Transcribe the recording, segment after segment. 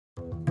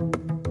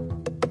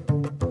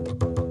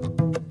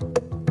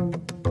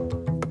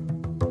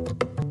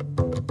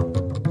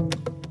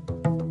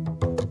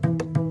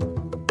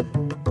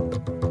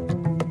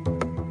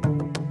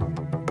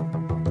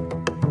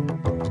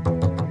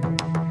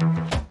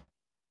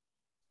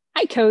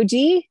Hi,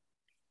 Koji.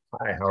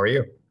 Hi, how are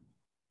you?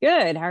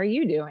 Good. How are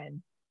you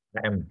doing?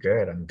 I'm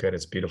good. I'm good.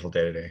 It's a beautiful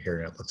day today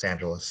here in Los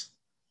Angeles.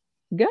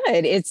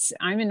 Good.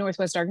 I'm in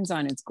Northwest Arkansas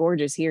and it's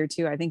gorgeous here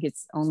too. I think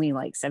it's only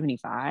like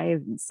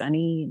 75 and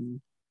sunny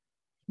and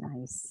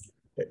nice.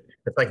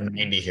 It's like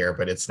 90 here,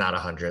 but it's not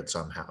 100,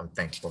 so I'm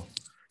thankful.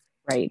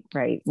 Right,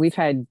 right. We've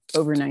had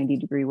over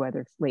 90-degree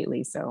weather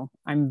lately, so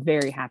I'm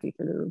very happy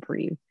for the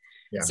reprieve.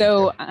 Yeah, me too.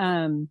 So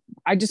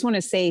I just want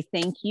to say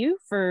thank you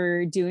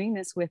for doing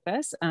this with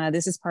us.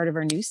 This is part of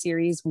our new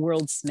series,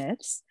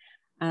 Worldsmiths,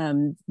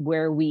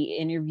 where we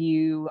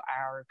interview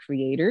our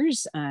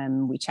creators.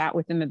 We chat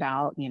with them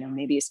about,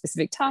 maybe a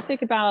specific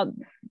topic about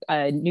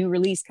a new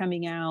release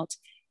coming out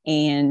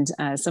and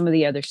some of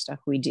the other stuff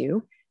we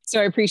do. So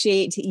I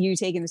appreciate you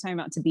taking the time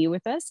out to be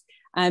with us.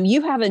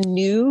 You have a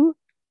new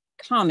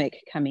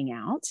comic coming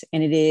out,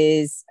 and it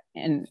is,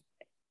 and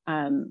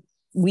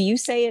will you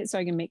say it so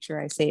I can make sure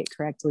I say it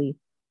correctly?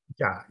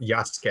 Yeah,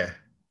 Yasuke.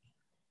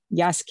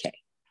 Yasuke.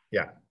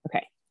 Yeah.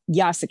 Okay.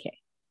 Yasuke.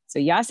 So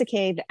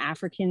Yasuke, the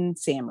African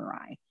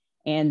samurai.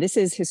 And this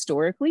is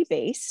historically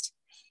based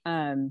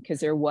because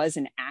there was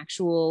an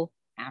actual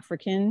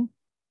African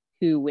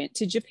who went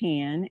to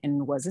Japan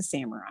and was a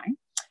samurai.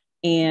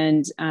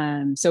 And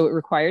so it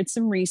required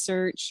some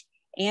research,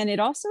 and it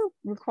also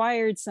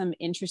required some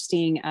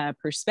interesting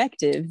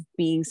perspective,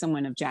 being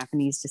someone of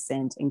Japanese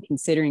descent and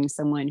considering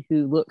someone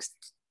who looks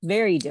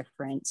very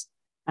different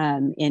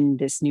in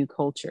this new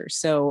culture.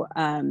 So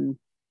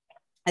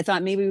I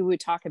thought maybe we would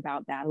talk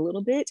about that a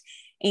little bit.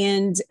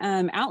 And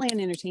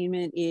Outland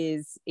Entertainment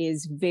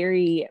is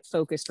very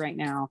focused right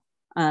now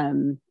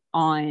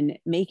on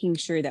making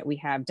sure that we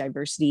have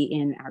diversity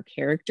in our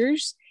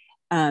characters,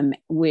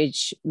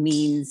 which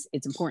means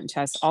it's important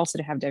to us also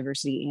to have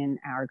diversity in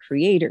our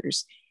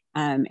creators.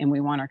 And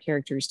we want our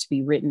characters to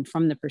be written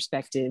from the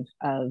perspective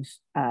of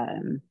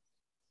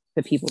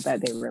the people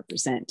that they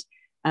represent.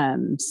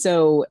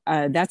 So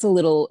that's a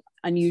little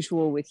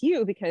unusual with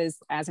you because,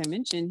 as I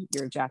mentioned,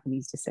 you're of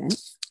Japanese descent,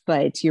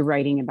 but you're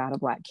writing about a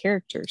Black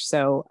character.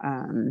 So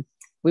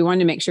we wanted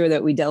to make sure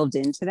that we delved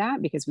into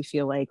that because we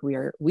feel like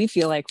we're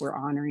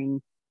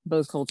honoring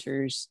both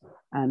cultures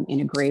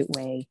in a great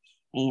way.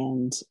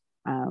 And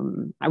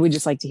I would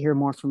just like to hear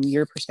more from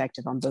your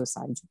perspective on both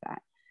sides of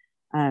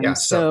that. Yeah,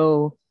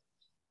 So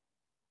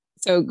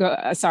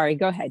go. Sorry,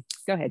 go ahead.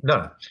 Go ahead.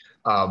 no.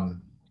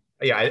 Um,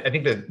 yeah, I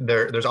think that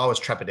there's always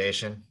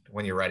trepidation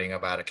when you're writing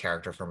about a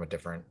character from a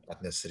different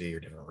ethnicity or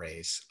different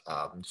race.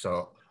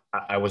 So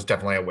I was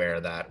definitely aware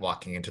of that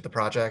walking into the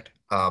project.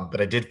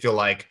 But I did feel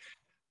like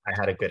I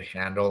had a good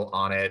handle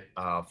on it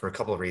for a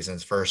couple of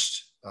reasons.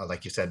 First,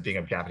 like you said, being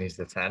of Japanese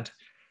descent,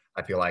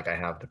 I feel like I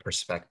have the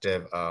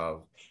perspective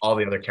of all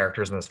the other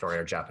characters in the story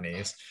are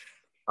Japanese.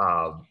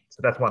 So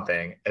that's one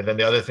thing. And then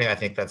the other thing I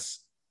think that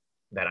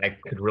I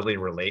could really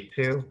relate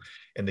to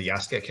in the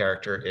Yasuke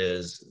character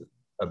is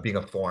being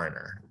a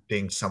foreigner,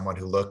 being someone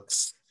who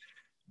looks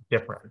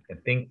different and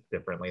thinks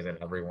differently than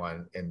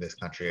everyone in this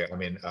country. I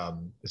mean,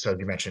 so as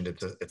you mentioned,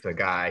 it's a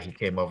guy. He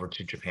came over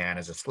to Japan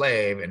as a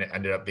slave, and it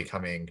ended up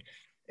becoming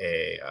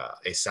a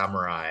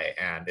samurai.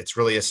 And it's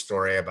really a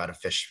story about a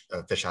fish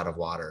out of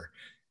water.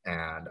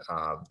 And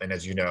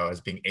as you know,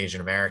 as being Asian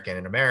American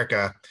in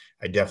America,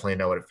 I definitely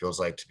know what it feels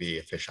like to be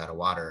a fish out of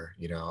water.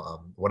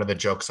 One of the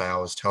jokes I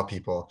always tell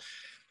people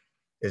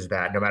is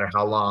that no matter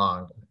how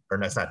long, or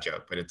no, it's not a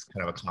joke, but it's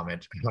kind of a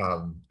comment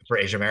for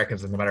Asian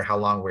Americans, no matter how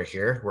long we're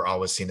here, we're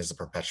always seen as a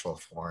perpetual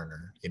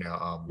foreigner.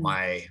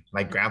 My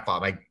grandfather,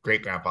 my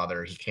great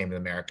grandfather, he came to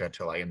America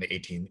till like in the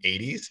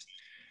 1880s,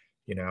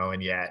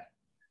 and yet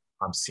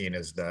I'm seen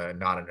as the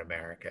not an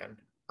American.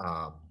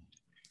 Um,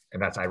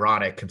 and that's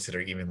ironic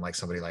considering even like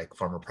somebody like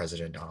former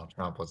President Donald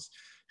Trump was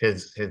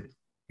his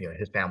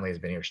family has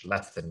been here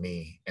less than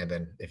me. And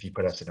then if you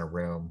put us in a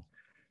room,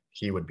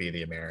 he would be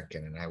the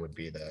American and I would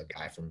be the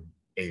guy from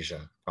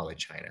Asia, probably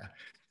China.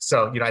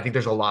 So, I think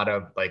there's a lot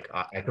of like,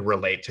 I could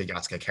relate to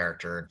Yatsuka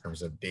character in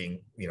terms of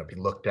being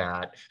looked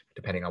at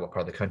depending on what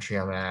part of the country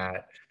I'm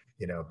at,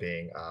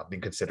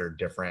 being considered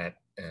different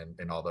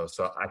and all those.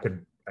 So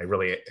I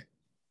really,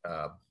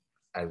 uh,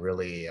 I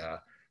really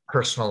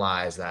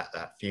personalized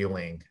that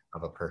feeling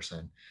of a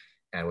person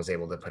and was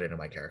able to put it in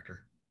my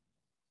character.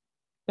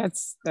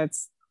 That's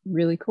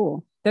really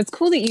cool. That's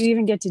cool that you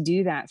even get to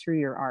do that through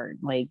your art.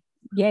 Like,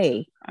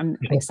 yay! I'm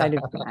excited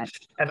for that.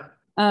 And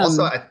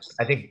also, Um,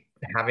 I think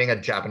having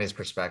a Japanese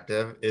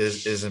perspective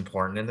is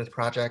important in this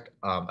project.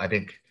 I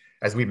think,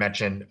 as we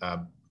mentioned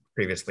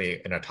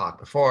previously in a talk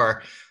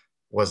before,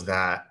 was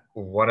that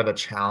one of the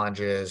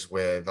challenges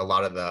with a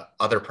lot of the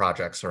other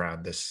projects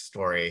around this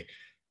story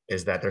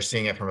is that they're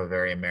seeing it from a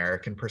very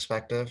American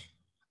perspective,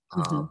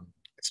 mhm.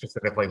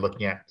 specifically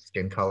looking at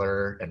skin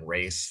color and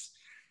race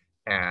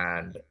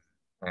and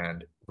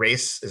and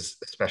race is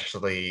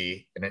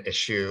especially an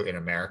issue in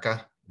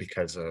America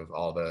because of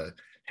all the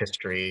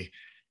history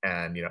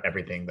and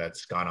everything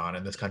that's gone on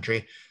in this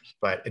country.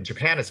 But in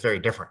Japan, it's very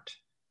different.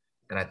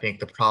 And I think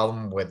the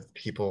problem with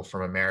people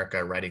from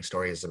America writing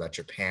stories about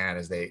Japan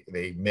is they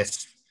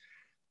miss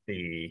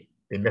the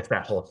they missed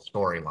that whole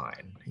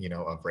storyline, you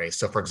know, of race.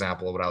 So for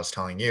example, what I was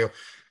telling you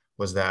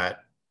was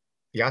that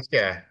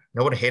Yasuke,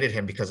 no one hated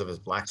him because of his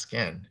black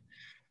skin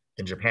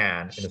in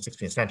Japan in the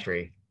 16th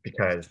century,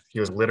 because he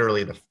was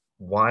literally the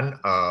one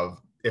of,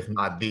 if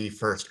not the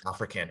first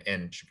African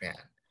in Japan.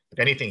 If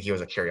anything, he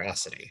was a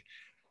curiosity.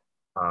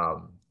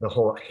 The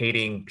whole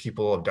hating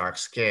people of dark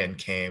skin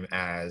came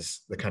as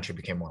the country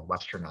became more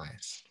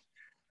westernized.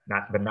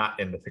 But not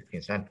in the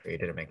 16th century. It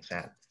didn't make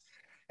sense.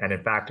 And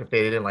in fact, if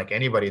they didn't like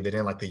anybody, they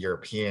didn't like the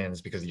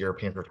Europeans, because the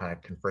Europeans were trying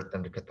to convert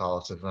them to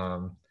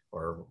Catholicism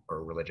or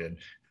religion,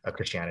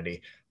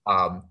 Christianity.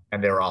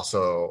 And they were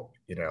also,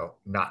 you know,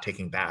 not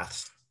taking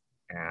baths.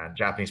 And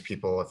Japanese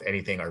people, if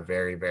anything, are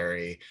very,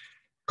 very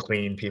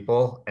clean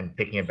people, and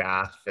taking a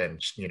bath and,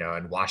 you know,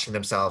 and washing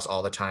themselves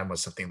all the time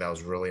was something that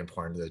was really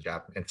important to the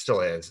Japanese, and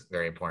still is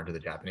very important to the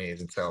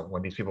Japanese. And so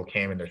when these people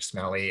came and they're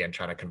smelly and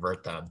trying to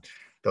convert them,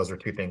 those were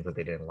two things that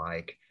they didn't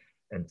like.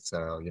 And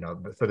so, you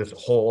know, so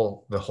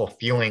the whole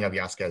feeling of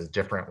Yasuke is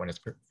different when it's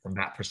from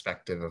that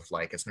perspective of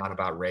like, it's not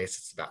about race,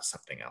 it's about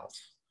something else.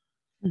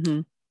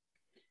 Mm-hmm.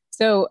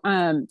 So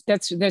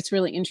that's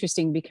really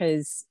interesting,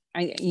 because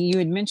you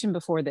had mentioned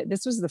before that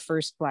this was the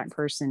first Black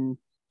person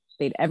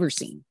they'd ever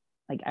seen,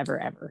 like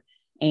ever.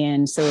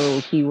 And so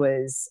he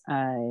was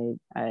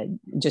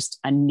just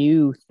a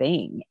new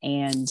thing.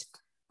 And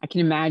I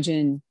can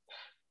imagine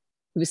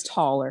he was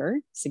taller,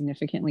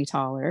 significantly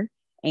taller.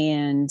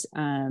 And,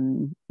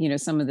 you know,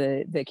 some of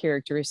the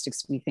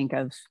characteristics we think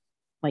of,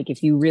 like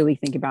if you really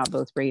think about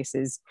both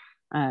races,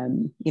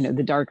 you know,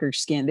 the darker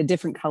skin, the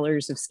different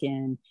colors of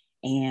skin,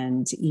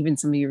 and even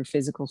some of your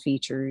physical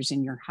features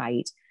and your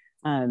height.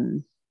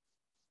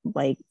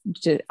 Like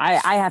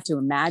I have to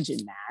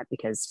imagine that,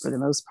 because for the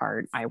most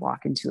part, I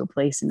walk into a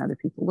place and other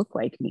people look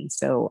like me.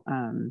 So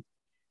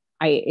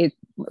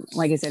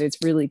like I said,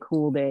 it's really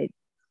cool that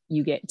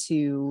you get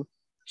to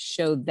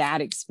show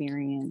that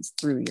experience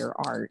through your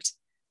art.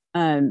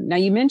 Now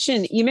you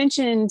mentioned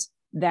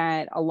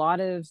that a lot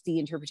of the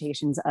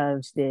interpretations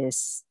of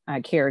this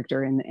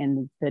character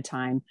in the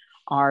time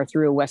are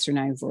through a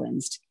westernized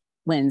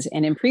lens.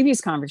 And in previous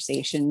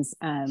conversations,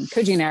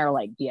 Koji and I are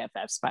like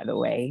BFFs, by the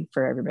way,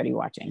 for everybody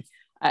watching.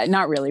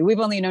 Not really. We've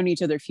only known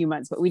each other a few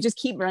months, but we just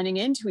keep running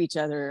into each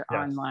other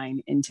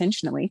online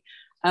intentionally.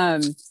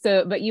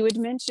 But you had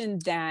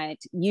mentioned that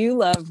you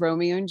love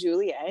Romeo and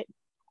Juliet,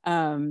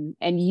 and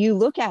you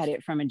look at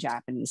it from a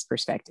Japanese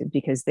perspective,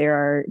 because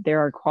there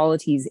are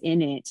qualities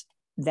in it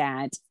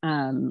that,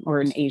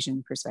 or an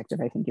Asian perspective,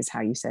 I think is how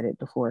you said it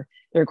before.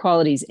 There are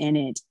qualities in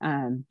it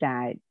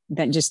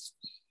that just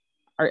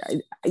are,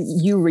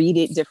 you read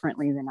it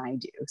differently than I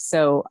do.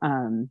 So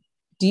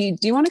do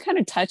you want to kind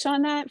of touch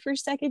on that for a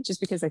second,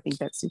 just because I think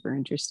that's super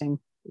interesting?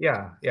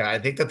 Yeah, I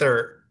think that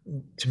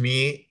to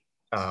me,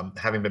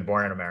 having been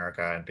born in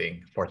America and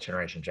being fourth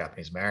generation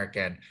Japanese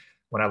American,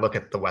 when I look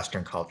at the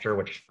Western culture,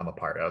 which I'm a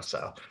part of,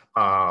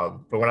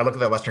 but when I look at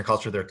the Western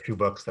culture, there are two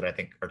books that I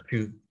think are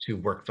two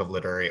works of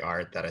literary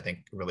art that I think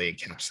really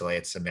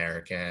encapsulates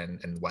American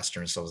and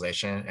Western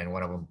civilization, and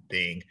one of them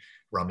being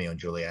Romeo and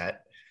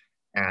Juliet.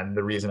 And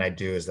the reason I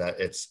do is that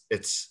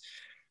it's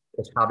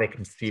how they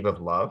conceive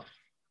of love,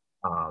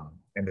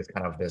 and this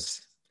kind of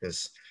this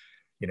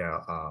you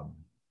know,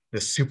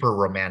 this super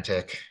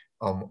romantic,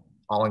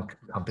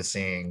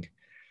 all-encompassing,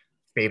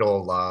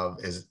 fatal love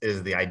is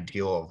the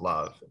ideal of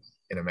love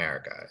in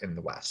America, in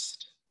the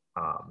West.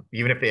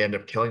 Even if they end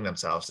up killing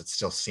themselves, it's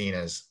still seen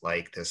as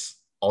like this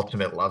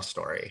ultimate love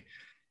story.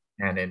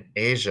 And in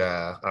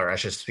Asia, or I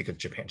should speak of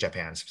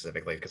Japan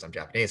specifically because I'm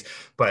Japanese,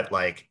 but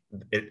like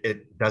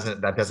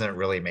that doesn't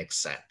really make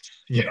sense.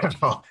 You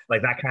know,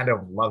 like that kind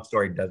of love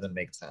story doesn't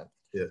make sense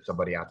to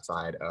somebody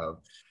outside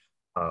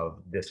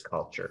of this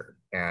culture.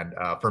 And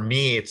for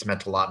me, it's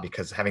meant a lot,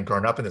 because having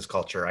grown up in this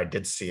culture, I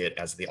did see it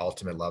as the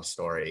ultimate love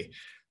story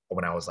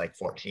when I was like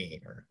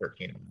 14 or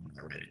 13 when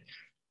I read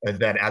it. And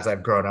then as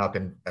I've grown up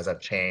and as I've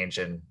changed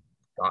and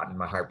gotten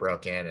my heart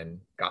broken and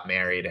got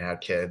married and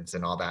had kids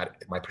and all that,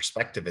 my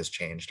perspective has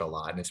changed a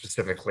lot. And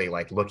specifically,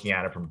 like looking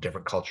at it from a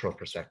different cultural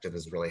perspective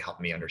has really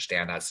helped me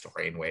understand that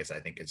story in ways I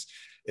think is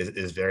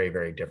very,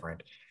 very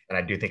different. And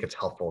I do think it's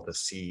helpful to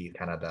see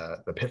kind of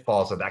the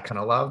pitfalls of that kind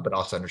of love, but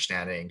also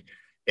understanding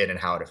it and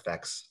how it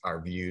affects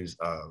our views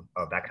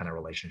of that kind of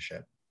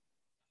relationship.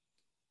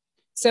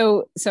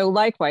 So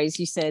likewise,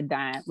 you said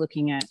that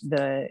looking at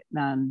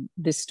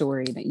this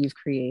story that you've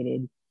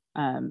created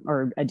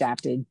or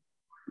adapted,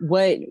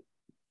 what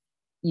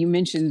you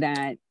mentioned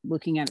that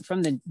looking at it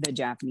from the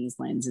Japanese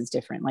lens is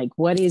different. Like,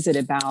 what is it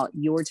about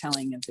your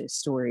telling of this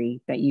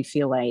story that you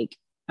feel like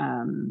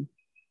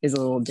is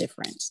a little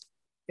different?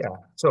 Yeah.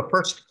 So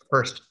first,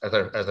 as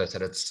I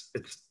said, it's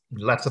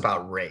less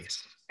about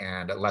race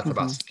and less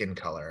about skin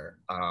color.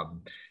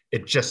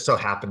 It just so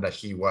happened that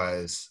he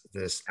was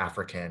this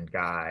African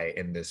guy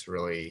in this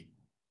really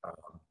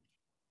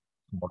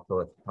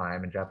tumultuous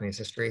time in Japanese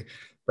history.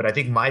 But I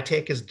think my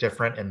take is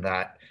different in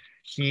that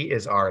he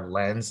is our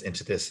lens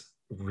into this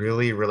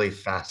really, really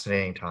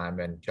fascinating time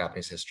in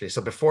Japanese history.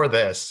 So before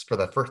this, for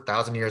the first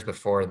 1,000 years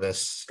before this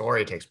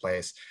story takes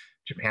place,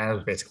 Japan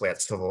was basically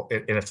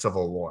in a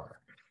civil war.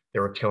 They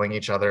were killing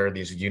each other.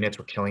 These units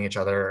were killing each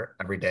other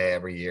every day,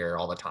 every year,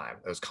 all the time.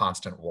 It was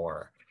constant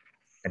war.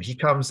 And he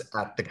comes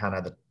at the kind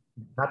of the,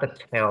 not the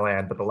tail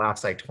end, but the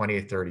last like 20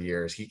 or 30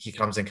 years. He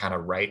comes in kind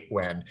of right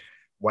when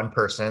one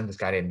person, this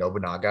guy named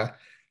Nobunaga,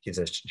 he's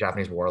a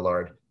Japanese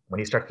warlord, when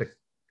he starts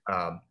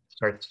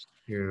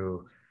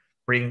to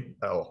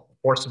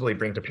forcibly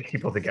bring the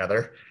people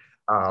together,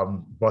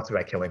 mostly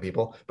by killing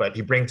people, but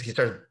he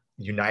starts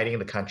uniting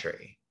the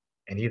country.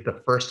 And he's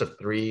the first of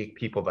three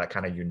people that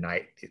kind of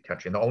unite the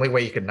country. And the only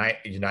way you could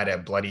unite a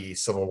bloody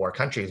civil war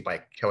country is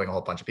by killing a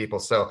whole bunch of people.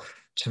 So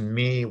to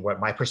me, what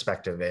my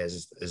perspective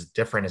is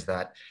different, is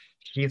that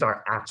he's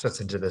our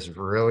access into this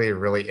really,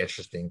 really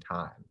interesting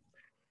time.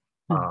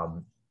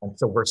 And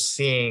so we're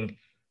seeing,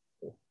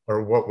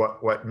 or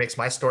what makes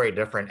my story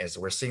different is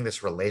we're seeing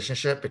this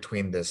relationship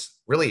between this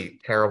really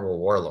terrible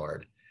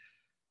warlord,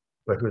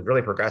 but who's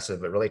really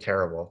progressive, but really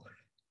terrible,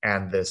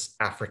 and this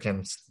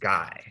African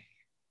guy.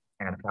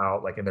 And how,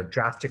 like, and they're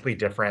drastically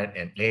different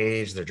in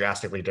age, they're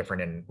drastically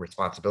different in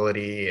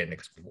responsibility and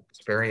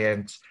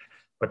experience,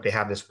 but they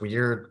have this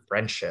weird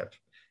friendship.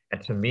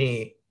 And to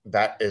me,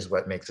 that is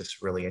what makes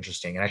this really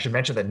interesting. And I should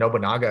mention that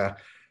Nobunaga,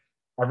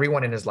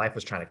 everyone in his life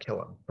was trying to kill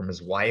him, from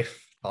his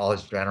wife, all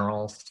his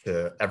generals,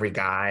 to every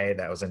guy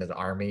that was in his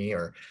army,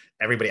 or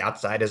everybody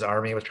outside his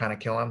army was trying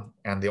to kill him.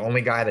 And the only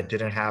guy that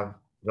didn't have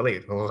really,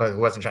 who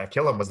wasn't trying to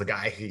kill him, was the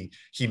guy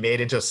he made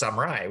into a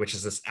samurai, which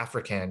is this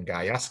African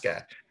guy,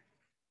 Yasuke.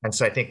 And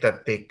so I think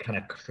that they kind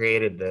of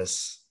created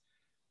this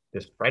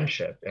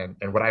friendship.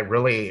 And what I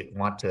really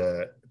want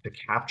to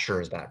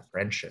capture is that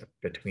friendship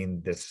between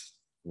this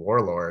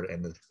warlord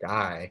and this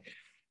guy.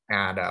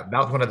 And that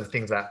was one of the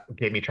things that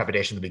gave me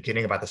trepidation in the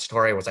beginning about the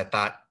story, was I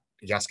thought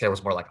Yasuke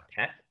was more like a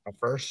pet at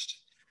first.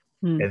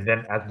 And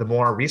then as the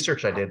more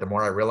research I did, the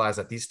more I realized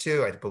that these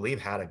two, I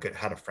believe, had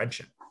a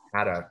friendship,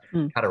 had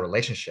a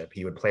relationship.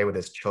 He would play with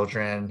his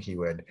children. He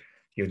was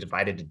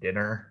invited to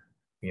dinner,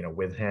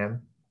 with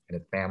him and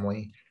his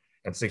family.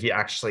 And so he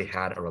actually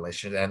had a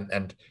relationship.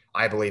 And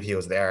I believe he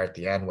was there at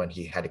the end when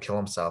he had to kill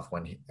himself,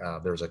 when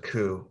there was a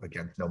coup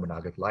against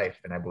Nobunaga's life.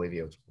 And I believe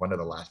he was one of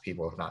the last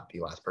people, if not the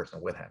last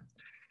person, with him.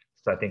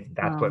 So I think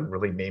that's what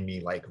really made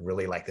me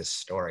really like this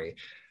story.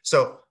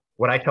 So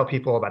what I tell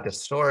people about this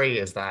story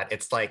is that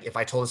it's like if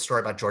I told a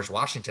story about George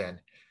Washington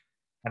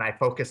and I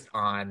focused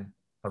on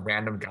a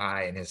random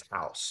guy in his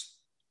house,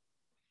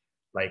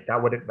 like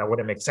that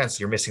wouldn't make sense.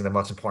 You're missing the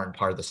most important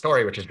part of the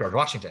story, which is George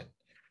Washington.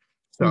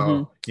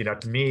 So,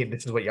 to me,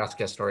 this is what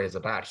Yasuke's story is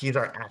about. He's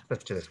our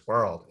access to this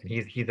world. And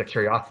he's a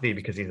curiosity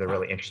because he's a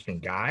really interesting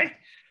guy,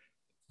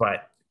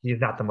 but he's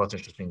not the most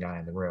interesting guy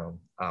in the room.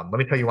 Let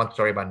me tell you one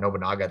story about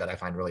Nobunaga that I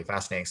find really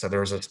fascinating. So there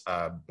was this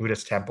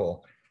Buddhist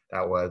temple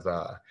that was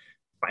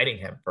fighting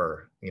him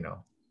for,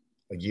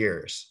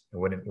 years. It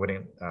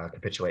wouldn't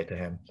capitulate to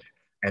him.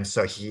 And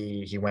so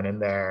he went in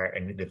there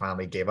and they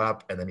finally gave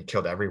up, and then he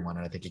killed everyone.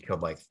 And I think he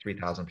killed like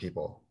 3,000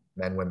 people,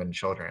 men, women,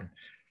 children.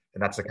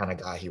 And that's the kind of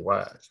guy he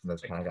was. And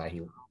that's the kind of guy he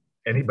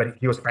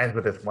was friends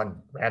with this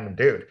one random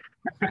dude.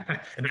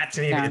 And that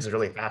to me is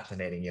really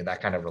fascinating,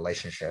 that kind of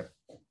relationship.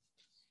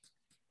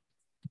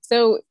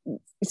 So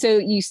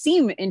you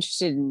seem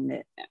interested in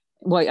it.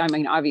 Well, I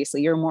mean,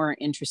 obviously you're more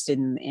interested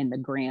in the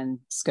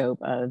grand scope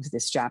of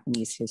this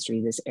Japanese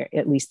history,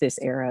 at least this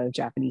era of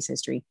Japanese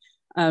history.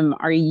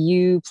 Are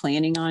you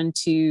planning on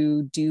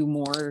to do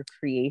more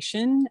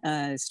creation,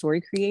 story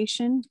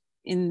creation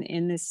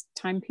in this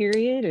time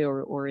period,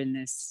 or in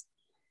this,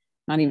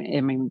 not even,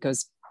 I mean, it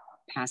goes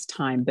past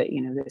time, but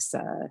this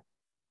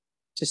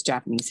just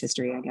Japanese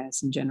history, I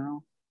guess, in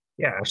general?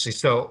 Yeah, actually,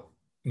 so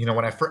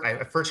when I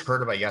first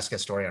heard about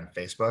Yasuke's story on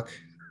Facebook,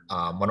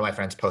 one of my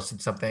friends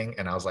posted something,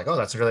 and I was like, "Oh,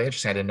 that's really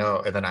interesting. I didn't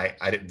know." And then I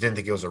didn't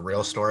think it was a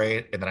real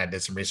story, and then I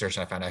did some research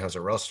and I found out it was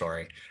a real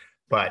story.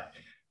 But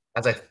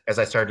as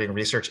I started doing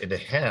research into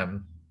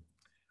him,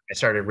 I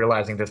started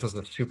realizing this was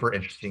a super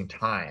interesting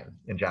time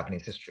in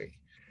Japanese history.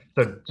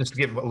 So just to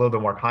give a little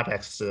bit more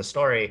context to the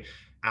story,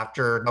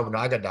 after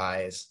Nobunaga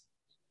dies,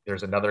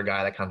 there's another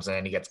guy that comes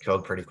in, he gets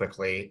killed pretty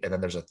quickly, and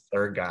then there's a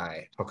third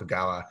guy,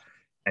 Tokugawa,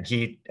 and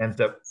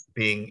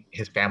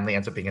his family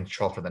ends up being in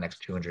control for the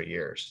next 200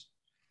 years.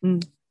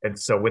 And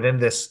so within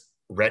this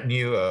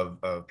retinue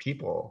of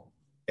people,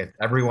 it's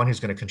everyone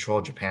who's going to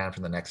control Japan for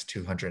the next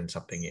 200 and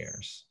something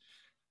years,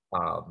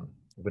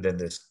 within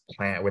this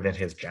plan, within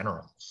his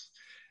generals.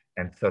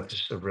 And so it's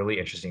just a really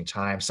interesting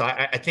time. So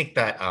I think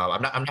that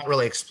I'm not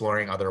really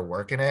exploring other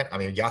work in it. I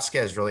mean,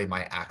 Yasuke is really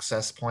my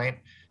access point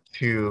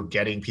to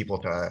getting people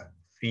to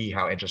see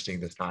how interesting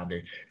this time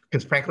is.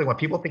 Because frankly, when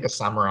people think of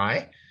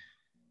samurai,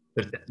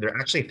 they're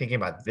actually thinking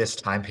about this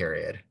time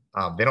period.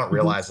 They don't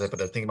realize it, but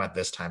they're thinking about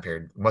this time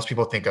period. Most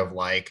people think of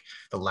like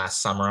The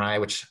Last Samurai,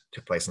 which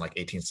took place in like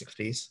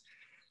 1860s.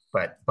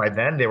 But by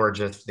then they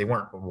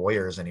weren't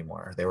warriors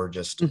anymore. They were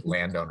just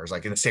landowners,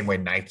 like in the same way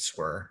knights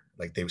were.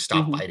 Like they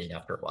stopped fighting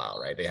after a while,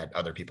 right? They had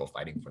other people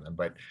fighting for them.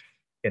 But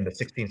in the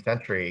 16th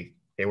century,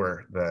 they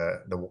were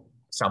the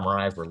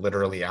samurais were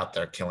literally out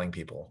there killing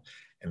people,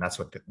 and that's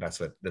what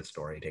this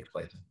story takes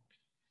place in.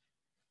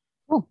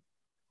 Cool.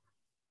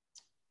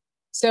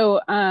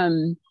 So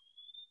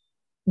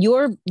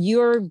your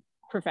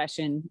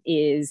profession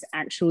is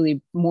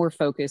actually more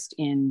focused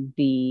in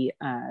the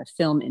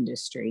film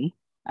industry.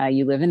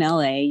 You live in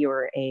LA.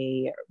 You're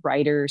a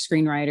writer,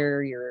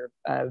 screenwriter. You're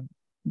a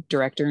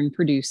director and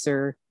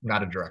producer.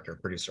 Not a director,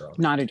 producer only.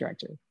 Not a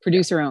director,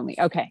 producer only.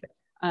 Okay.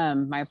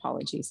 My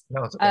apologies.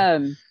 No, it's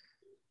okay.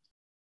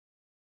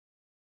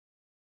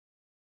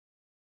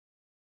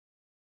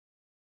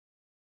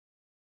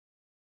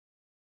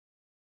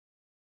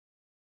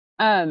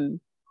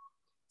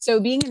 So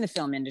being in the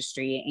film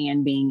industry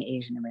and being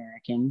Asian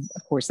American,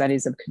 of course, that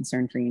is of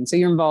concern for you. And so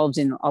you're involved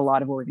in a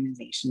lot of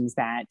organizations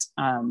that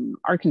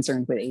are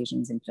concerned with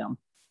Asians in film.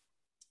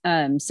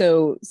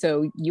 So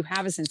you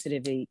have a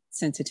sensitivity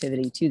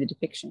to the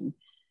depiction.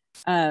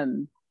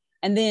 And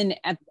then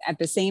at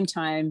the same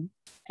time,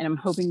 and I'm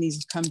hoping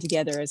these come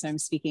together as I'm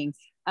speaking,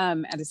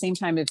 at the same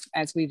time,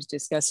 as we've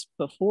discussed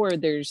before,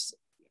 there's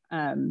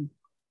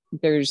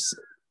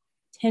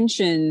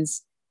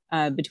tensions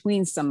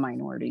between some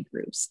minority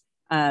groups.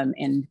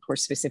 And of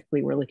course,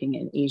 specifically, we're looking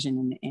at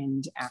Asian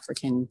and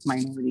African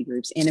minority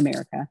groups in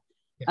America.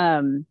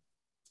 Yeah.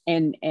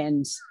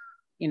 And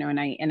you know,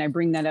 and I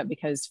bring that up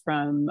because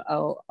from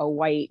a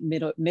white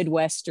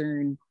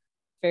Midwestern,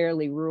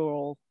 fairly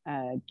rural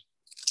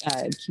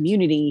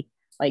community,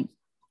 like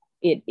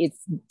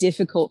it's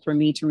difficult for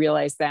me to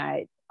realize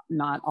that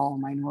not all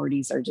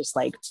minorities are just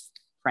like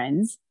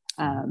friends.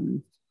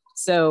 Is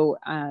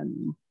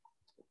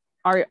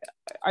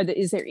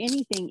there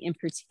anything in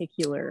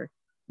particular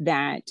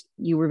that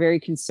you were very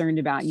concerned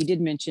about? You did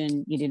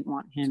mention you didn't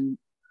want him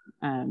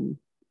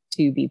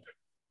to be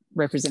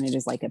represented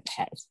as like a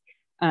pet.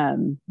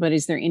 But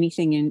is there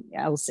anything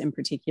else in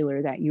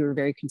particular that you were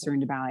very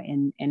concerned about?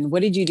 And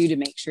what did you do to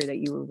make sure that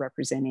you were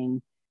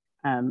representing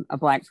a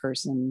Black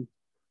person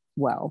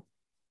well?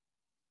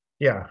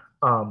 Yeah,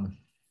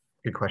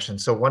 good question.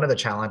 So one of the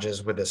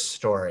challenges with this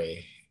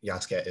story,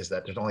 Yasuke, is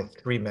that there's only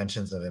 3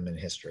 mentions of him in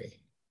history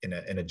in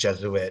a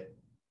Jesuit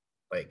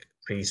like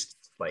priest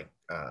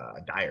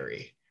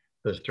diary.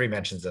 There's 3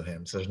 mentions of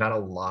him, so there's not a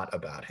lot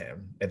about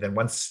him. And then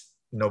once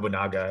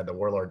Nobunaga, the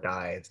warlord,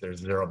 dies, there's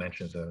 0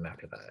 mentions of him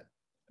after that.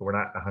 So we're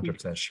not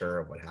 100% sure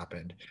of what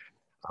happened.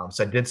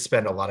 So I did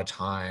spend a lot of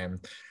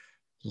time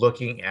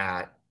looking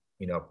at,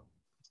 you know,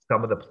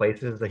 some of the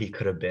places that he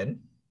could have been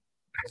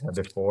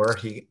before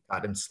he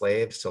got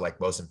enslaved. So like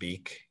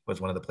Mozambique was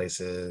one of the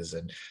places,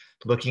 and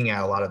looking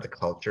at a lot of the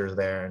cultures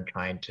there and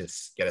trying to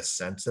get a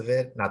sense of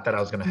it. Not that I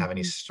was going to have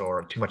any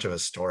too much of a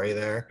story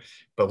there,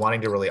 but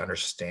wanting to really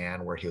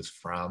understand where he was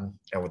from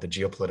and what the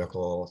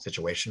geopolitical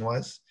situation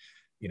was,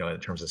 you know, in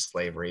terms of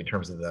slavery, in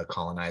terms of the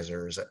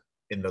colonizers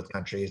in those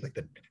countries, like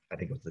I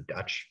think it was the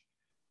Dutch,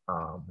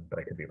 but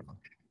I could be wrong.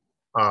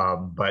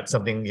 But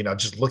something, you know,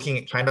 just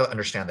trying to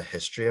understand the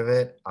history of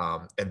it.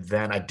 And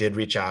then I did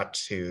reach out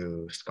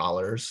to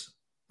scholars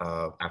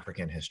of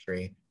African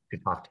history to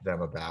talk to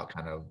them about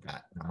kind of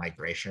that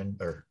migration,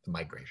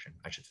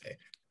 I should say,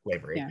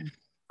 slavery,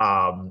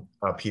 of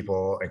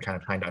people, and kind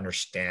of trying to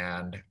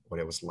understand what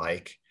it was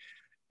like.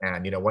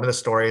 And, you know, one of the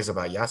stories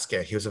about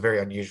Yasuke, he was a very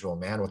unusual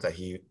man, was that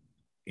he,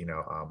 you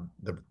know,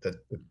 the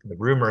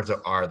rumors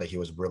are that he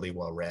was really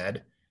well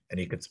read and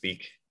he could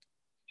speak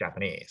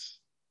Japanese.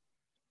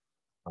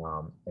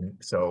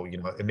 And so, you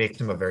know, it makes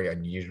him a very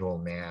unusual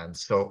man.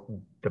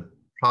 So the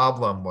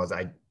problem was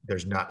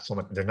there's no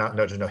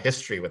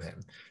history with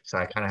him. So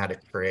I kind of had to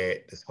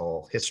create this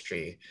whole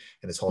history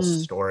and this whole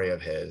story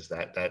of his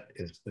that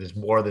is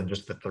more than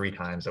just the 3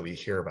 times that we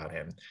hear about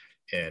him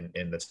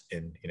in this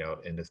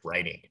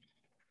writing.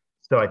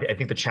 So I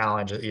think the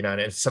challenge, you know,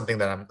 and it's something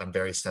that I'm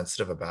very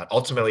sensitive about.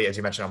 Ultimately, as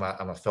you mentioned,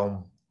 I'm a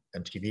film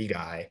and TV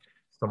guy.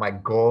 So my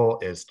goal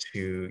is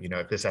to, you know,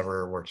 if this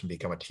ever were to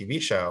become a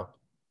TV show,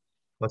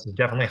 let's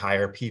definitely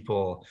hire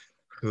people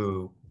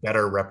who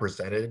better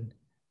represented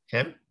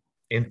him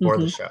for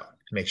the show,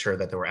 to make sure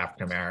that there were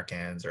African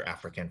Americans or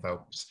African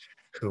folks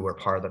who were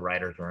part of the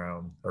writer's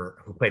room, or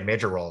who played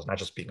major roles, not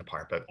just being a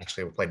part, but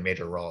actually played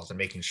major roles, and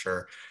making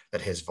sure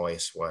that his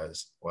voice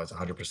was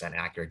 100%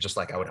 accurate, just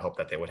like I would hope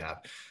that they would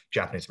have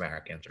Japanese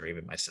Americans or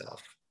even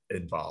myself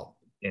involved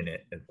in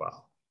it as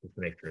well, just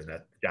to make sure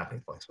that the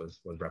Japanese voice was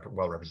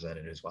well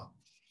represented as well.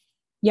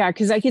 Yeah,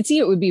 because I could see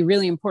it would be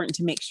really important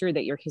to make sure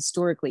that you're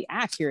historically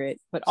accurate,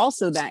 but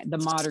also that the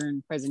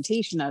modern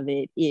presentation of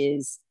it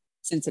is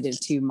sensitive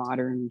to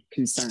modern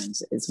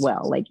concerns as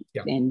well. Like,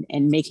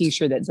 and making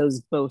sure that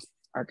those both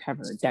are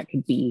covered, that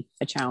could be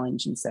a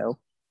challenge. And so,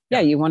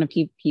 you want to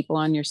keep people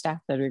on your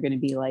staff that are going to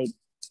be like,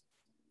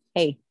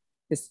 hey,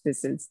 this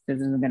isn't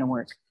going to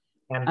work.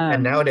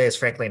 And nowadays,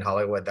 frankly, in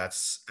Hollywood,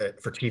 that's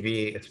for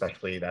TV,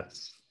 especially,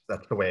 that's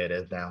the way it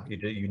is now.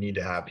 You need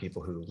to have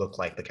people who look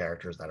like the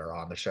characters that are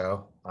on the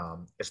show.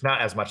 It's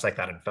not as much like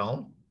that in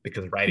film,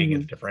 because writing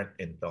is different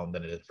in film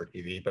than it is for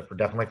TV. But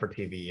definitely for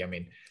TV, I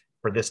mean,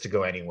 for this to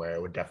go anywhere,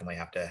 it would definitely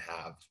have to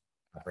have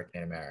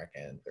African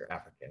Americans or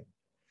African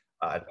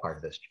as part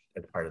of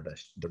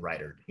the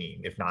writer team,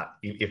 if not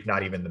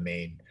even the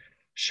main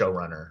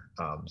showrunner.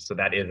 So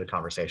that is a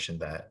conversation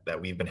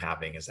that we've been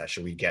having, is that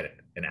should we get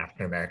an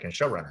African-American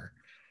showrunner,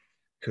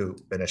 and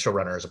a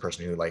showrunner is a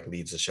person who like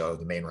leads the show,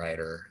 the main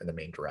writer and the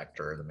main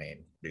director, the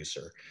main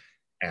producer.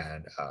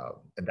 And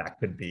that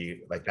could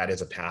be like, that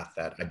is a path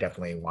that I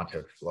definitely want to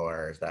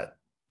explore, is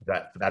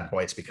that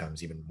voice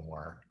becomes even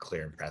more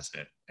clear and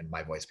present, and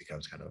my voice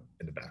becomes kind of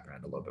in the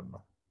background a little bit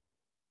more.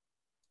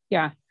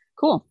 Yeah,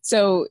 cool.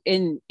 So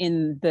in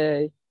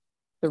the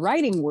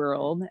writing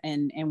world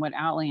and what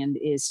Outland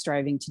is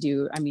striving to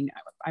do, I mean,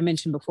 I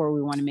mentioned before,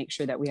 we want to make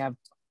sure that we have,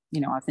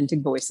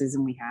 authentic voices,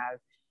 and we have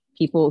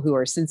people who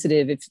are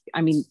sensitive.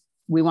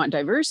 We want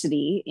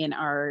diversity in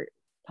our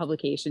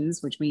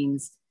publications, which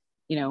means,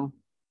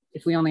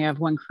 if we only have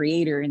one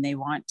creator and they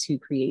want to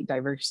create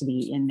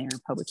diversity in their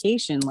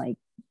publication, like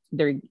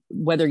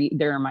whether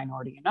they're a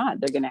minority or not,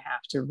 they're going to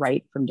have to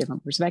write from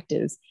different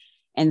perspectives.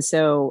 And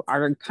so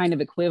our kind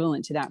of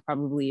equivalent to that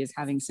probably is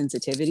having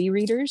sensitivity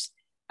readers.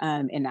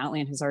 And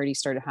Outland has already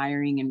started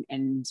hiring.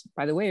 And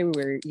by the way,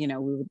 we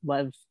would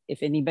love,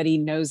 if anybody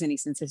knows any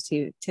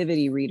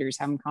sensitivity readers,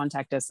 have them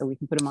contact us so we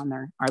can put them on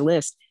our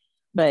list.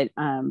 But,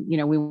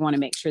 we want to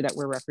make sure that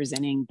we're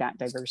representing that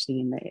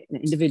diversity and the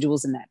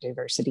individuals in that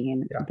diversity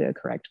in the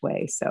correct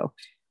way. So,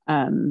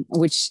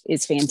 which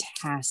is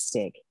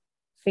fantastic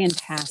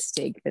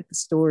that the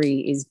story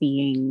is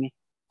being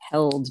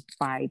held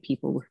by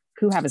people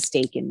who have a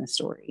stake in the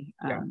story.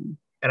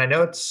 And I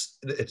know it's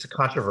a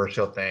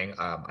controversial thing.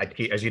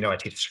 As you know, I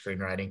teach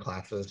screenwriting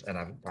classes, and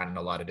I've gotten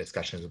a lot of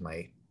discussions with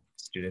my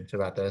students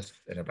about this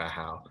and about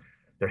how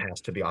there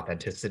has to be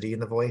authenticity in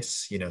the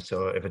voice.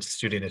 So if a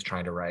student is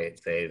trying to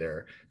write, say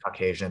they're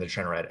Caucasian, they're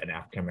trying to write an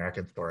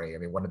African-American story, I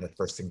mean, one of the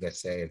first things I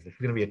say is it's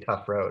going to be a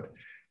tough road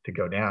to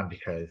go down,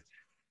 because,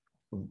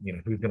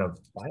 who's going to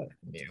buy it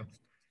from you?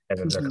 And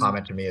then their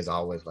comment to me is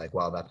always like,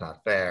 well, that's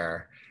not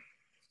fair.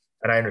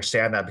 And I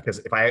understand that, because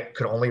if I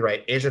could only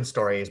write Asian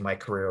stories, my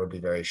career would be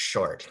very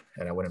short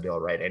and I wouldn't be able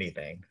to write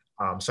anything.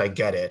 So I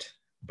get it,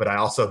 but I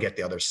also get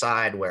the other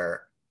side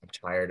where I'm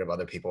tired of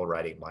other people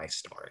writing my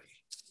story.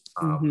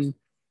 So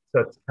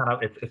it's kind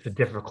of, it's a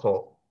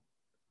difficult,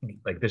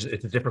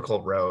 it's a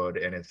difficult road,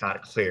 and it's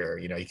not clear.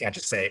 You can't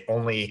just say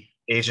only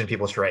Asian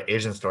people should write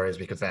Asian stories,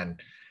 because then,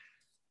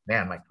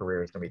 man, my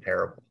career is going to be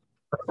terrible.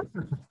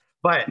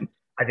 But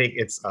I think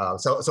it's,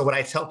 so what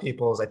I tell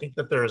people is, I think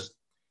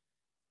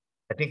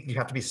you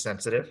have to be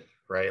sensitive,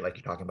 right? Like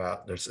you're talking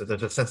about, there's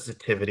a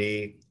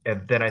sensitivity.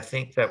 And then I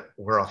think that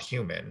we're all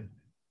human,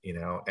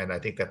 and I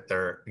think that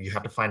you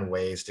have to find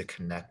ways to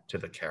connect to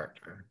the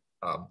character.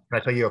 Can I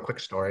tell you a quick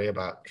story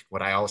about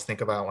what I always think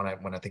about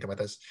when I think about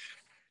this?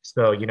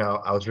 So,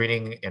 I was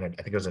reading I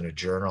think it was in a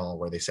journal,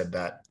 where they said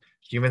that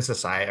human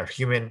society, or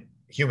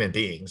human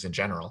beings in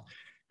general,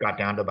 got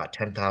down to about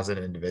 10,000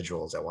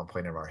 individuals at one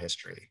point in our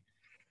history.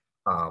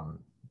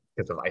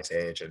 Because of Ice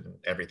Age and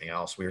everything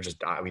else, we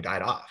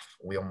died off.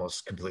 We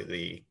almost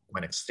completely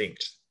went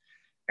extinct.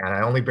 And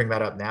I only bring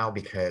that up now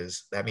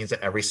because that means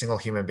that every single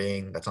human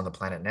being that's on the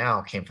planet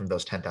now came from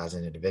those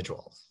 10,000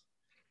 individuals.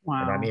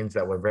 Wow. And that means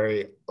that we're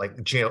very,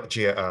 like,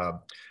 genetically,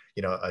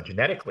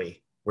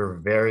 we're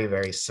very,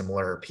 very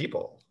similar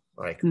people.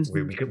 Like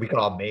we could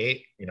all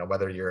mate,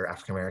 whether you're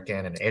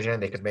African-American and Asian,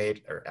 they could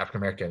mate, or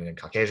African-American and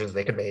Caucasians,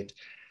 they could mate,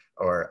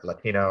 or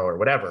Latino or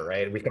whatever,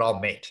 right? We could all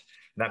mate.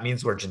 And that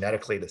means we're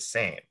genetically the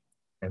same.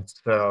 And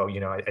so,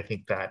 I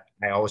think that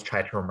I always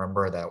try to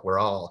remember that we're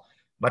all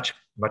much,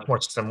 much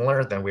more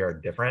similar than we are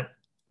different,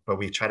 but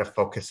we try to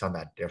focus on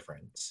that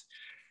difference.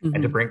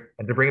 And to bring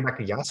it back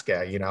to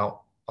Yasuke,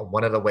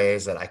 one of the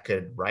ways that I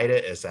could write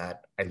it is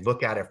that I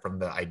look at it from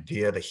the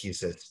idea that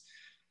he's this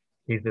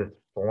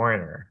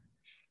foreigner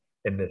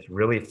in this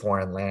really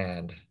foreign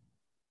land,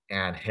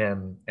 and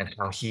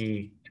how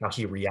he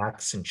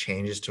reacts and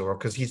changes to her,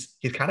 because he's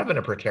kind of in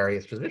a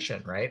precarious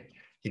position, right?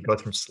 He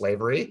goes from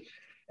slavery,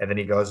 and then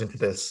he goes into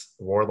this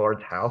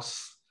warlord's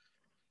house,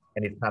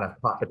 and he's kind of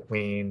caught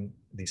between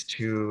these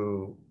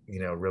two,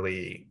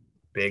 really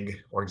big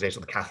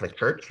organizations, the Catholic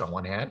Church on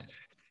one hand,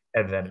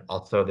 and then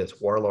also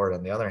this warlord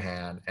on the other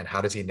hand. And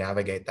how does he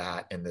navigate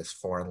that in this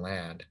foreign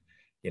land?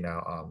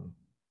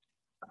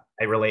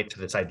 I relate to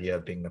this idea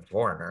of being the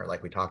foreigner,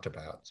 like we talked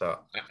about. So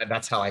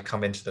that's how I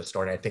come into the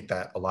story. And I think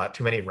that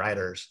too many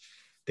writers,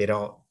 they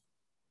don't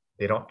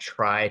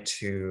try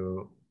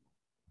to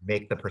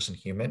make the person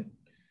human,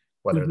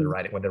 whether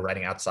when they're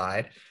writing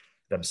outside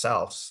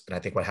themselves. And I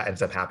think what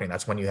ends up happening,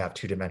 that's when you have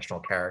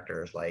two-dimensional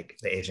characters, like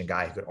the Asian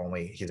guy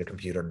he's a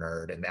computer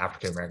nerd, and the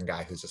African-American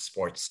guy who's a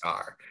sports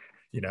star.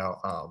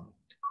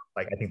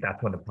 Like, I think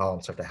that's when the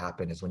problems start to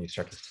happen, is when you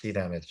start to see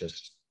them as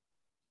just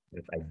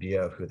this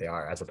idea of who they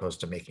are, as opposed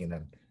to making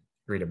them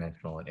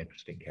three-dimensional and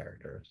interesting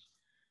characters.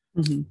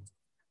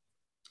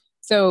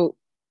 So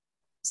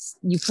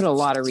you put a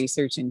lot of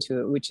research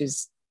into it, which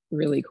is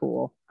really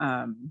cool.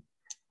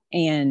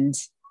 And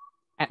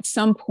at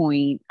some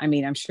point, I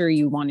mean, I'm sure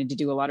you wanted to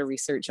do a lot of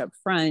research up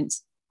front.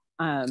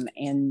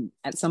 And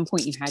at some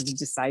point you had to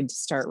decide to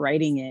start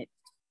writing it.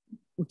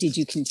 did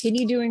you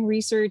continue doing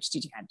research?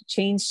 Did you have to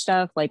change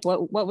stuff? Like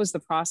what was the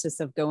process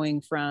of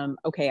going from,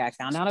 okay, I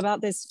found out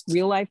about this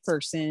real life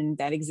person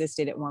that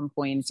existed at one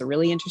point. It's a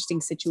really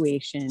interesting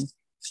situation,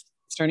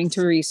 starting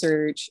to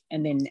research,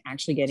 and then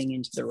actually getting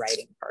into the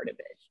writing part of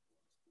it?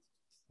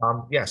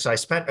 Yeah, so I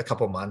spent a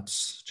couple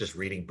months just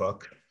reading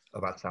books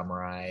about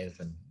samurais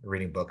and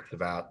reading books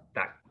about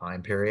that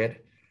time period.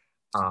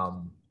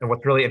 And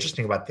what's really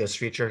interesting about this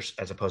feature,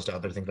 as opposed to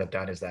other things I've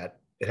done, is that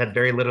it had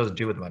very little to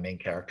do with my main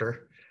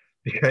character,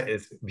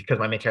 because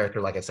my main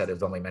character, like I said,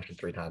 is only mentioned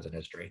 3 times in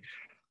history.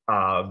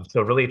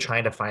 So really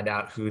trying to find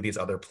out who these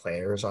other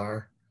players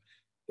are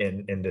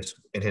in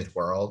his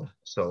world.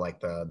 So like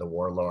the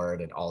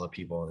warlord and all the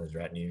people in his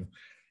retinue,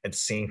 and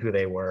seeing who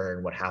they were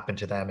and what happened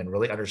to them, and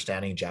really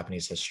understanding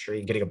Japanese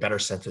history, getting a better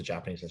sense of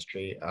Japanese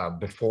history.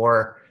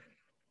 Before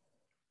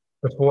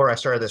I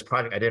started this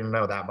project, I didn't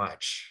know that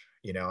much,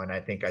 and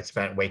I think I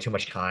spent way too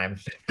much time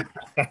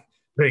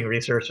doing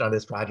research on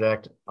this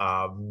project.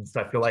 So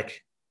I feel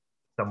like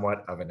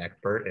somewhat of an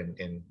expert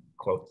in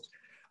quotes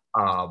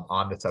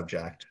on the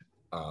subject,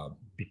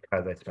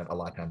 because I spent a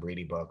lot of time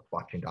reading books,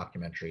 watching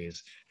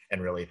documentaries,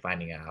 and really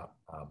finding out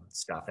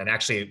stuff. And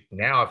actually,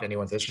 now, if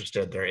anyone's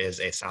interested,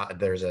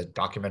 there's a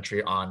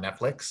documentary on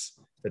Netflix,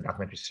 the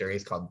documentary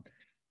series called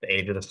 "The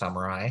Age of the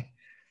Samurai,"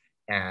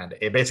 and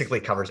it basically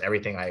covers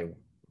everything I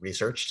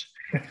researched.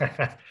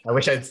 I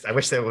wish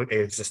that it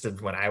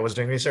existed when I was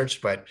doing research,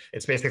 but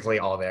it's basically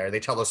all there. They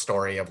tell the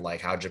story of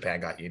like how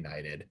Japan got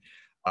united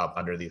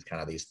under these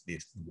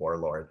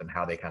warlords, and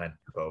how they kind of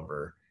took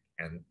over,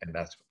 and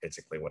that's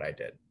basically what I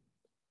did.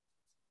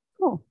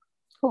 Cool.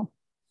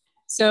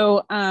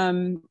 So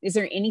is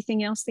there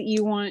anything else that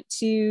you want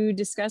to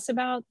discuss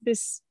about the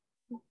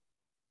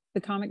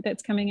comic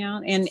that's coming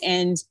out?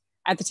 And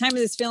at the time of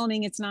this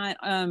filming, it's not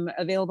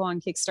available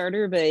on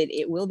Kickstarter, but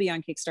it will be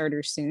on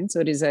Kickstarter soon. So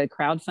it is a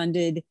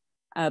crowdfunded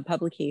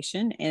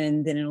publication,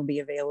 and then it'll be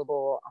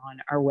available on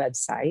our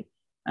website.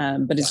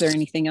 But is there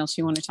anything else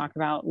you want to talk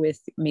about with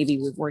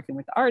working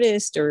with the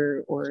artist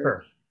or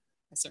Sure.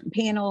 a certain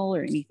panel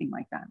or anything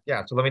like that?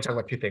 Yeah, so let me talk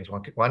about 2 things.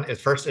 One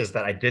is, first is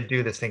that I did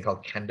do this thing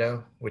called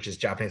kendo, which is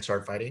Japanese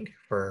sword fighting,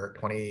 for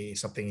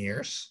 20-something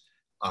years,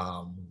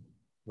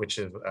 which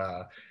is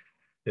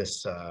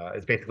is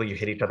basically you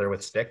hit each other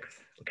with sticks,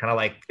 kind of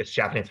like it's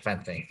Japanese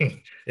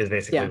fencing is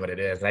basically what it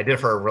is. And I did it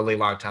for a really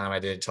long time. I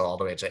did it till all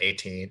the way to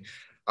 18.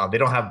 They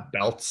don't have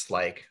belts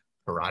like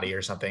karate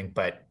or something,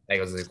 but it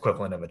was the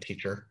equivalent of a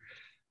teacher.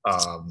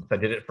 So I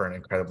did it for an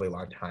incredibly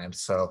long time.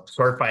 So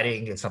sword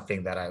fighting is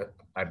something that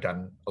I've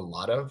done a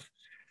lot of.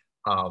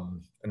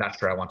 I'm not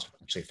sure I want to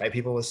actually fight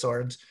people with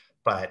swords,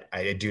 but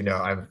I do know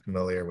I'm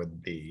familiar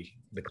with the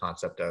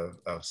concept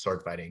of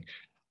sword fighting.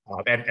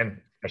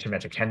 And I should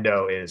mention,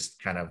 kendo is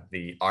kind of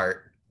the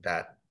art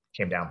that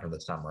came down from the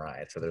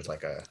samurai. So there's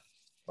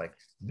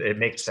it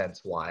makes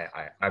sense why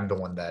I'm the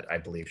one that I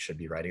believe should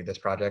be writing this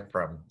project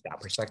from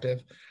that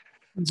perspective.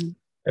 Mm-hmm.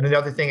 And then the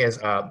other thing is,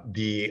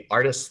 the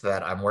artist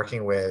that I'm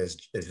working with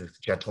is this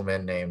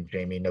gentleman named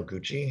Jamie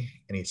Noguchi,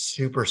 and he's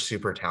super,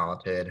 super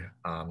talented.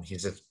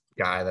 He's this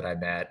guy that I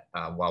met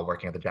while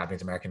working at the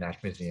Japanese American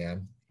National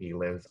Museum. He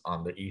lives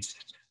on the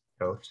East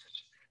Coast.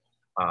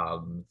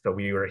 So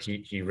he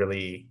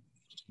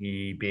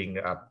being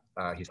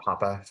he's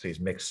Hapa, so he's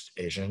mixed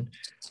Asian,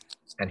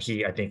 and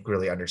I think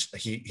really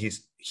understands.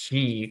 He's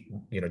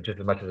just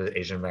as much as an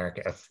Asian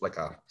American, like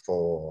a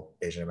full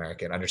Asian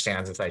American,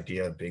 understands this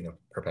idea of being a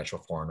perpetual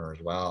foreigner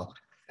as well,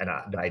 and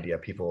the idea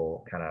of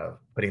people kind of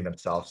putting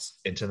themselves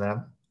into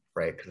them,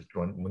 right? Because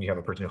when you have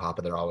a person who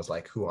Hapa, they're always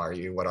like, "Who are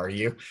you? What are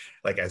you?"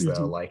 Like as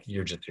though like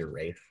you're just your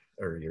race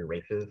or your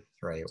races,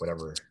 right?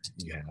 Whatever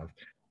you have.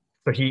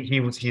 So he's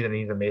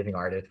an amazing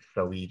artist.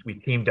 So we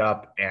teamed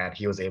up, and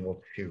he was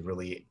able to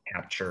really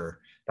capture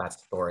that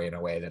story in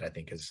a way that I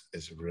think is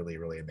really,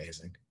 really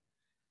amazing.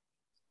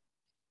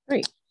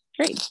 Great,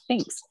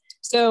 thanks.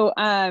 So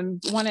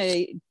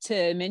wanted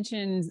to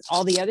mention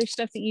all the other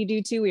stuff that you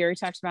do too. We already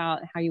talked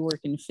about how you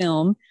work in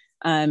film,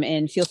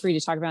 and feel free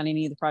to talk about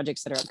any of the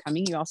projects that are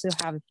upcoming. You also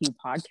have a few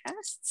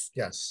podcasts.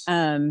 Yes.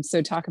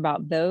 So talk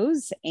about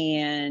those,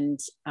 and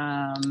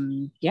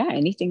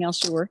anything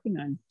else you're working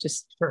on,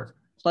 just sure.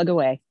 Plug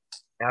away.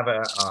 I have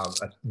a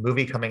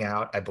movie coming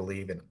out, I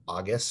believe, in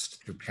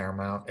August through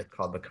Paramount. It's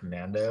called The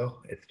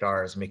Commando. It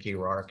stars Mickey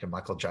Rourke and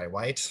Michael Jai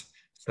White.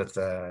 So it's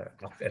an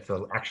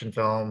action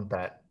film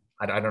that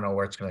I don't know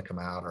where it's going to come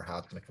out or how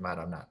it's going to come out.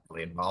 I'm not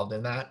really involved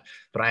in that,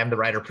 but I am the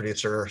writer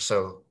producer.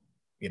 So,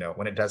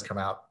 when it does come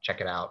out,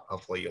 check it out.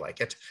 Hopefully you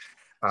like it.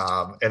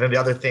 And then the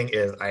other thing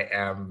is I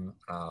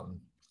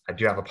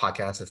do have a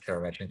podcast, as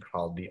Tara mentioned,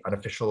 called The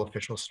Unofficial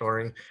Official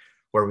Story,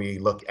 where we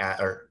look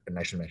at, and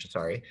I should mention,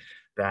 sorry,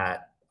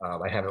 that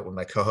I have it with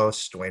my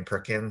co-host, Dwayne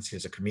Perkins,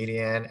 who's a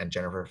comedian, and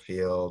Jennifer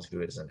Field,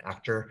 who is an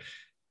actor.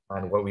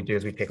 And what we do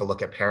is we take a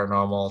look at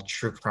paranormal,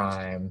 true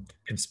crime,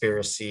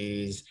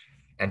 conspiracies,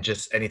 and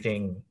just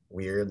anything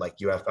weird like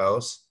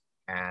UFOs.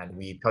 And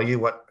we tell you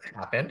what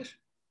happened,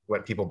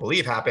 what people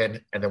believe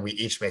happened, and then we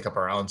each make up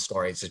our own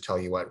stories to tell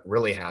you what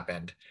really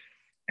happened.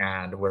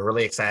 And we're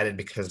really excited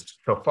because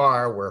so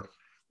far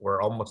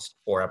we're almost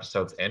 4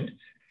 episodes in,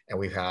 and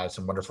we've had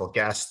some wonderful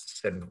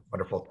guests and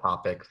wonderful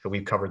topics. So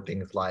we've covered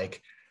things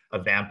like a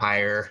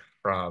vampire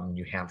from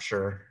New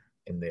Hampshire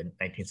in the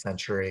 19th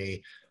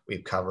century.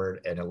 We've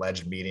covered an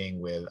alleged meeting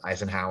with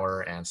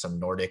Eisenhower and some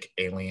Nordic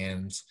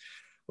aliens.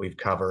 We've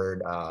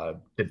covered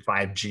did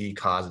 5G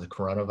cause the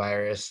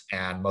coronavirus,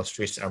 and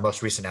our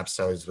most recent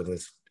episodes with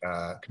this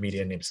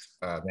comedian named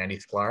Mandy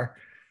Sklar,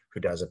 who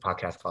does a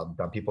podcast called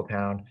Dumb People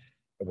Town,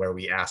 where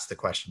we asked the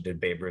question, did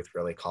Babe Ruth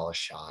really call a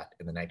shot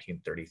in the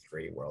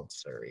 1933 World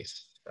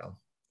Series? So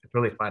it's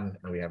really fun,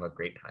 and we have a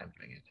great time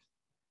doing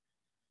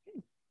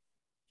it.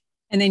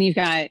 And then you've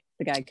got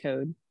the Guy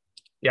Code.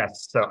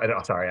 Yes. So,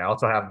 sorry, I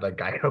also have the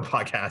Geico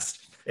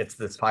podcast. It's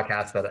this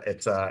podcast that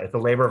it's a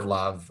labor of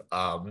love.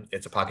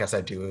 It's a podcast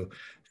I do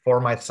for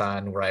my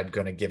son, where I'm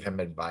going to give him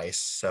advice.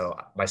 So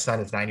my son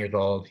is 9 years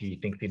old. He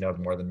thinks he knows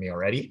more than me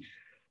already.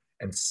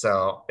 And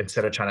so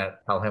instead of trying to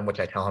tell him, which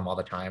I tell him all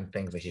the time,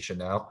 things that he should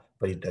know,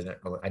 but he doesn't,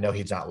 I know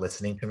he's not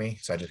listening to me.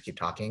 So I just keep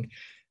talking.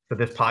 So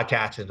this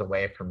podcast is a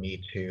way for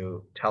me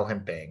to tell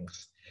him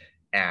things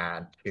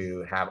and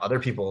to have other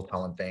people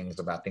tell him things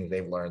about things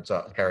they've learned.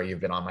 So Harry,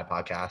 you've been on my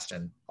podcast,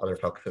 and other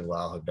folks as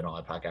well have been on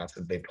my podcast,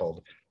 and they've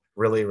told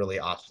really, really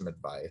awesome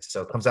advice.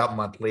 So it comes out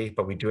monthly,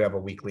 but we do have a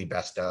weekly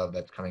best of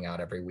that's coming out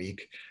every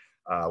week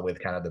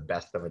with kind of the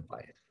best of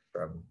advice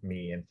from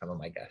me and some of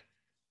my guests.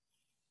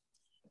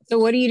 So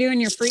what do you do in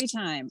your free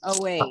time?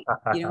 Oh, wait,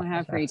 you don't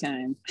have free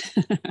time.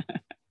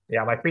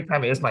 Yeah, my free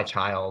time is my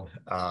child.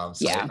 So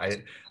Yeah,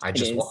 I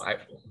just I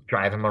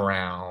drive him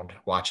around,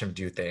 watch him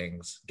do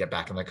things, get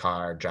back in the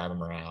car, drive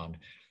him around,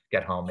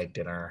 get home, make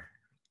dinner,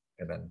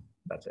 and then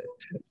that's it.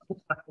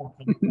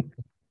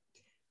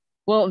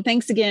 Well,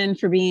 thanks again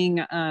for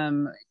being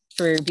on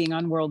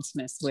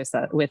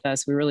Worldsmiths with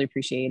us. We really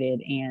appreciate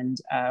it, and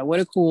what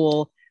a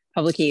cool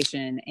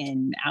publication.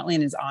 And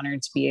Outland is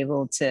honored to be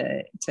able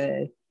to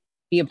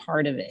be a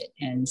part of it,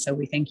 and so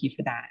we thank you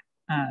for that.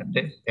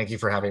 Thank you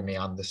for having me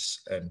on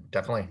this, and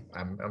definitely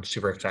I'm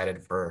super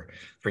excited for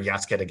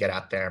Yasuke to get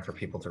out there and for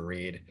people to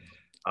read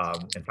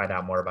and find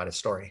out more about his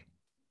story.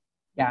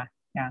 Yeah.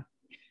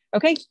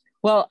 Okay,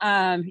 well,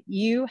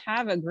 you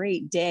have a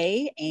great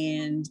day,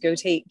 and go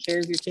take care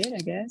of your kid, I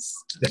guess.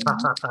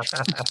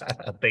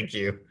 Thank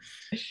you.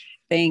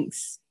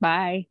 Thanks.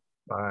 Bye.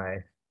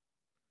 Bye.